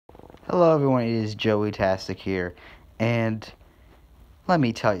Hello everyone, it is Joey Tastic here, and let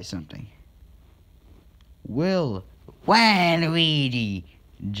me tell you something. Will Waluigi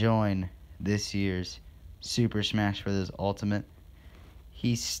join this year's Super Smash Bros. Ultimate?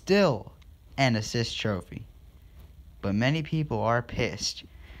 He's still an assist trophy, but many people are pissed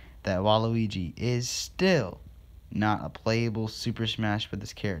that Waluigi is still not a playable Super Smash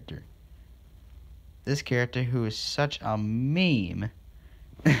Bros. Character. This character, who is such a meme,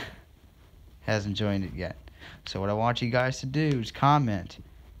 hasn't joined it yet. So what I want you guys to do is comment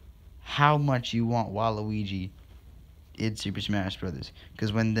how much you want Waluigi in Super Smash Bros.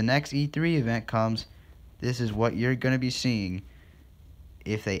 Because when the next E3 event comes, this is what you're going to be seeing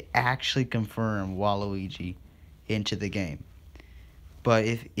if they actually confirm Waluigi into the game. But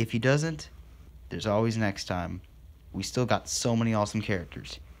if he doesn't, there's always next time. We still got so many awesome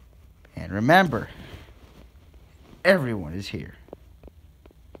characters. And remember, everyone is here.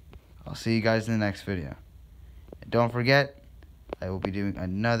 I'll see you guys in the next video. And don't forget, I will be doing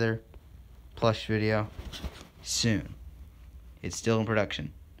another plush video soon. It's still in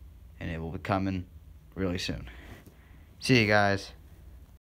production, and it will be coming really soon. See you guys.